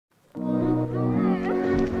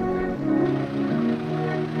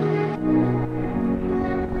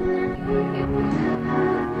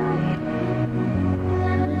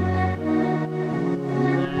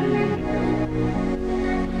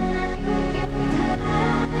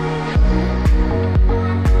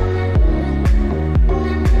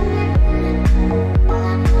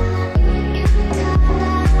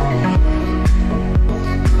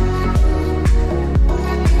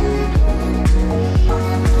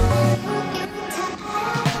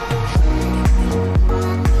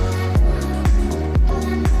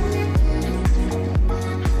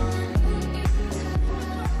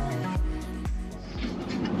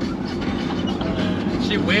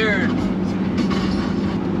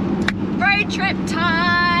Prep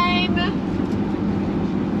time!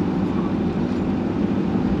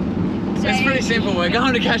 It's pretty simple. We're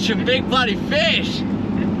going to catch some big bloody fish.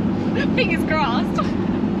 Fingers crossed.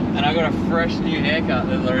 And I got a fresh new haircut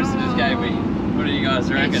that Larissa just gave me. What do you guys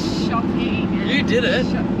reckon? It's shocking. You did it.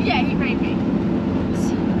 Yeah, he made me.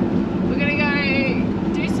 We're gonna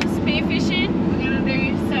go do some spearfishing. We're gonna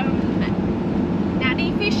do some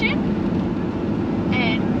nanny fishing.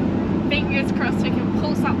 And fingers crossed we can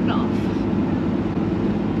pull something off.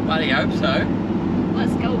 Bloody hope so.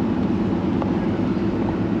 Let's go.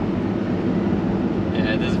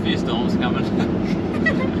 Yeah, there's a few storms coming.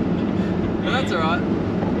 But that's alright.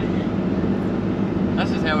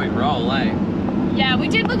 That's just how we roll, eh? Yeah, we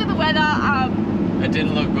did look at the weather. It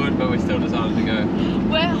didn't look good, but we still decided to go.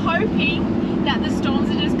 We're hoping that the storms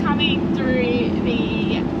are just coming through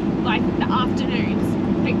the afternoons.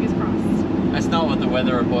 Fingers crossed. That's not what the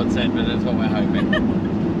weather report said, but it's what we're hoping.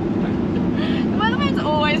 The weatherman's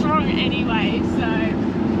always wrong anyway, so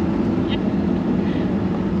yeah.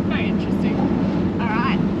 Very interesting.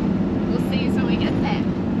 Alright, we'll see you when we get there.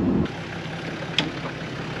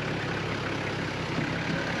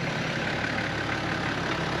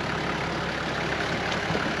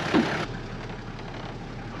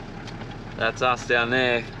 That's us down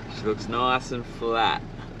there. She looks nice and flat.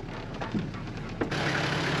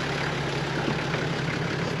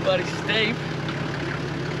 It's bloody steep.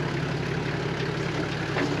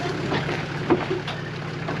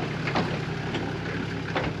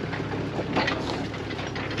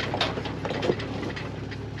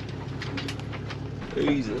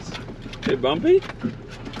 Jesus. Bit bumpy?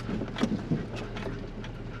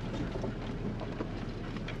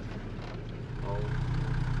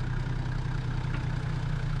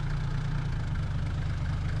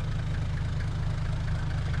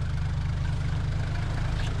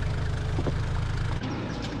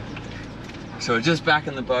 So we're just back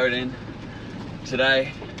in the boat in.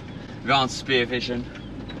 Today, we're going spearfishing.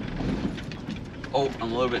 Oh,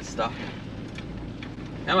 I'm a little bit stuck.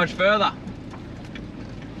 How much further?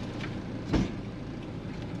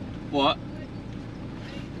 What?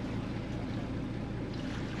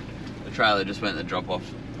 The trailer just went in the drop off.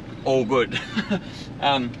 All good.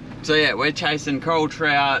 So yeah, we're chasing coral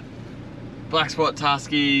trout, black spot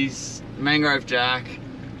tuskies, mangrove jack,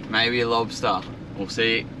 maybe a lobster. We'll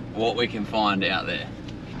see what we can find out there.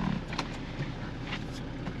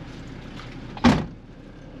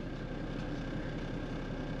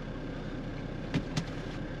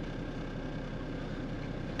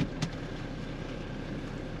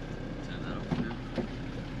 Turn that off now.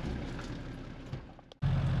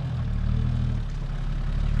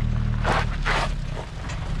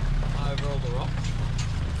 Over all the rocks.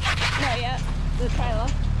 Not yet. The trailer.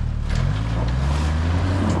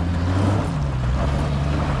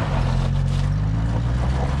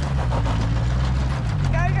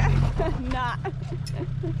 Nah.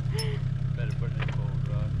 Better put it in forward,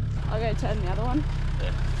 right? I'll go turn the other one.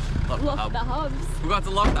 Yeah. Lock the hubs. We got to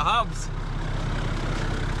lock the hubs.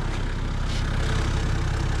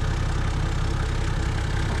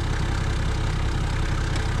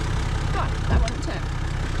 God, that won't turn.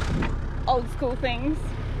 Old school things.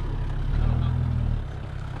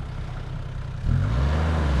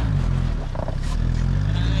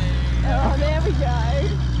 Oh, there we go.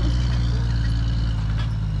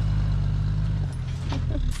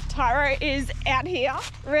 Tyro is out here,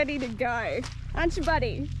 ready to go. Aren't you,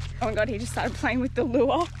 buddy? Oh my God, he just started playing with the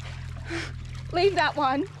lure. Leave that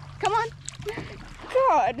one. Come on.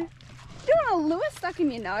 God, you want a lure stuck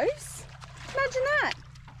in your nose? Imagine that.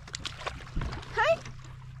 Hey?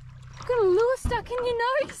 Got a lure stuck in your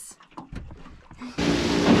nose?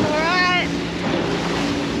 Alright.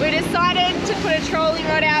 We decided to put a trolling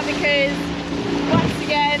rod out because, once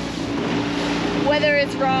again, weather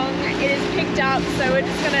is wrong. It is picked up, so we're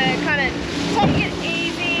just gonna kind of take it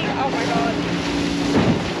easy. Oh my God.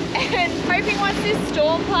 And hoping once this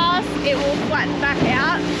storm passes, it will flatten back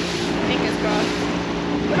out. Fingers crossed.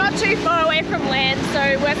 We're not too far away from land,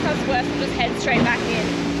 so worst comes to worst, we'll just head straight back in.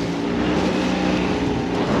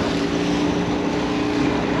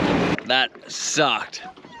 That sucked.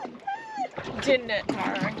 Didn't it,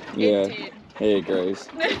 Taro? Yeah. It did. Here it goes.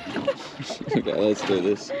 Okay, let's do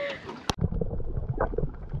this.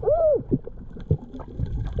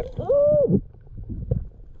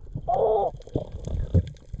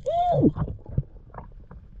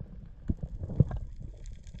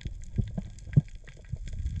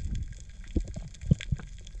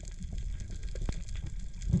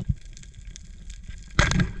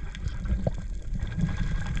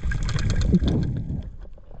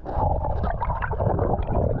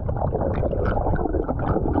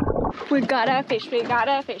 We got a fish, we got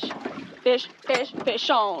a fish. Fish, fish, fish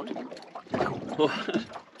on.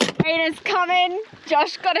 Rain is coming.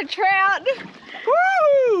 Josh got a trout.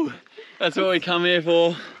 Woo! That's what we come here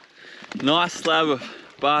for. Nice slab of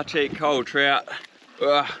bar cheek cold trout.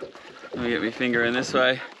 Ugh. Let me get my finger in this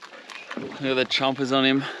way. Look at the chompers on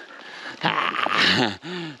him.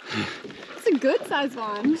 It's a good size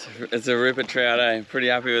one. It's a ripper trout, eh? Pretty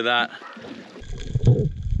happy with that.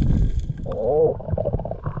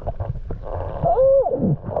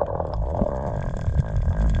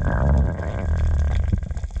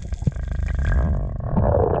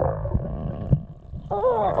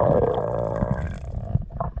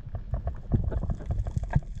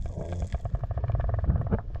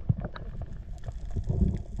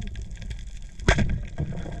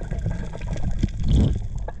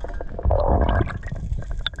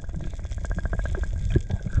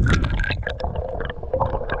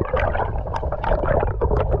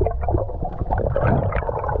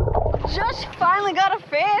 Josh finally got a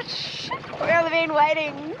fish. We've only been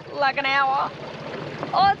waiting like an hour.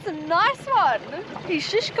 Oh, it's a nice one. He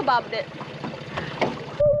shish kebabbed it.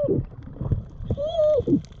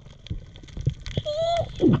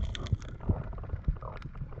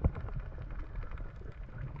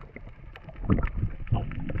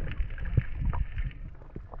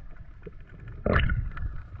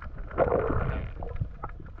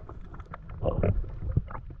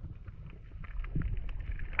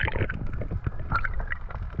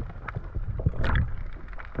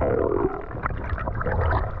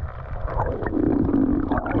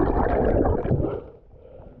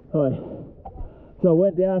 So I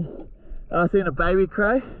went down, I seen a baby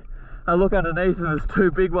cray. I look underneath and there's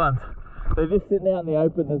two big ones. They're just sitting out in the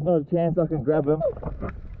open, there's not a chance I can grab them.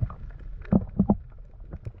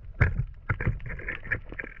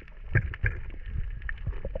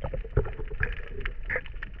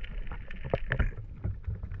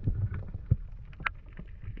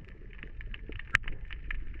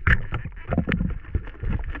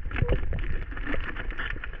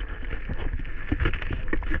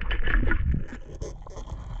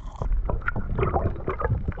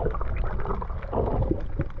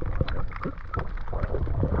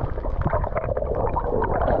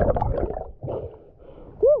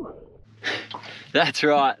 That's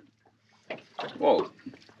right. Whoa.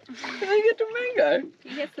 Did they get the mango?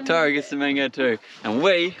 Tori gets the mango too. And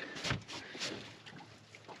we,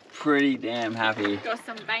 pretty damn happy. Got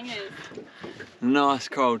some bangers. Nice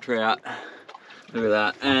cold trout. Look at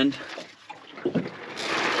that. And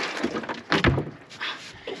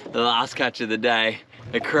the last catch of the day,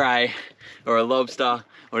 a cray or a lobster,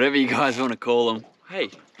 whatever you guys want to call them.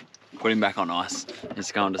 Hey, put him back on ice.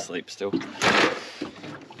 He's going to sleep still.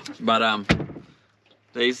 But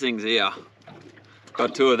these things here,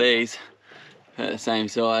 got two of these, the same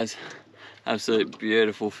size. Absolute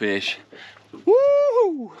beautiful fish.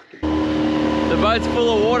 Woo! The boat's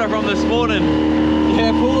full of water from this morning.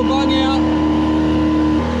 Yeah, pull the bung out.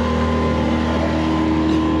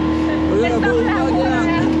 We're gonna pull the bung out.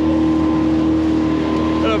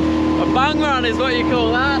 A bung run is what you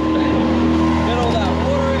call that. Get all that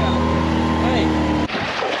water out.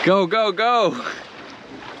 Hey, go, go, go.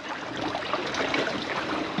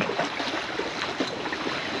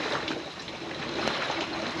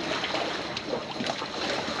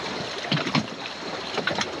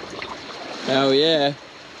 Oh yeah.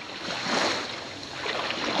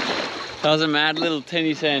 That was a mad little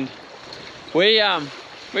tinny send. We got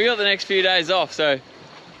the next few days off, so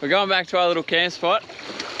we're going back to our little camp spot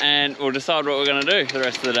and we'll decide what we're gonna do for the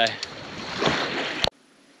rest of the day.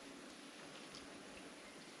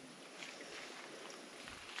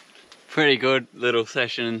 Pretty good little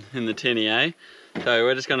session in the tinny, eh? So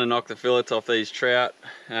we're just gonna knock the fillets off these trout,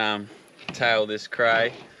 tail this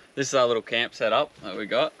cray. This is our little camp setup that we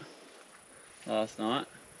got last night,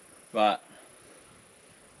 but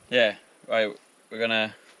yeah, we're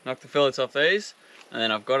gonna knock the fillets off these, and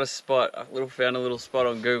then I've got a spot, found a little spot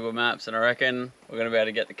on Google Maps, and I reckon we're gonna be able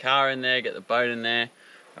to get the car in there, get the boat in there.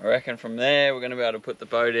 I reckon from there we're gonna be able to put the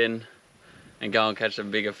boat in and go and catch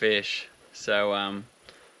some bigger fish. So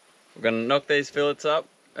we're gonna knock these fillets up,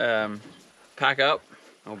 pack up,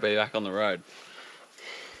 I'll be back on the road.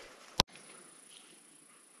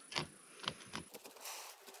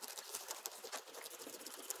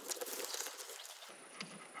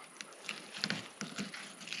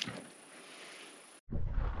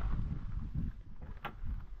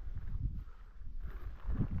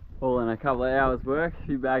 All in a couple of hours work, a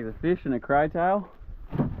few bags of fish and a cray tail.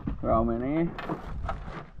 Throw them in here.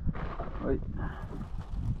 Wait.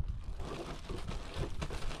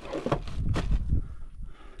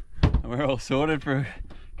 And we're all sorted for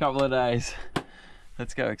couple of days.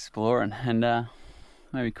 Let's go exploring and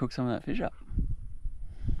maybe cook some of that fish up.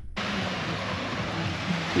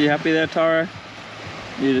 You happy there, Taro?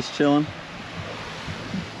 You just chilling?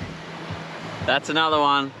 That's another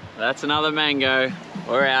one. That's another mango.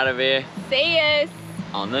 We're out of here. See us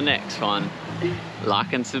on the next one.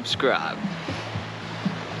 Like and subscribe.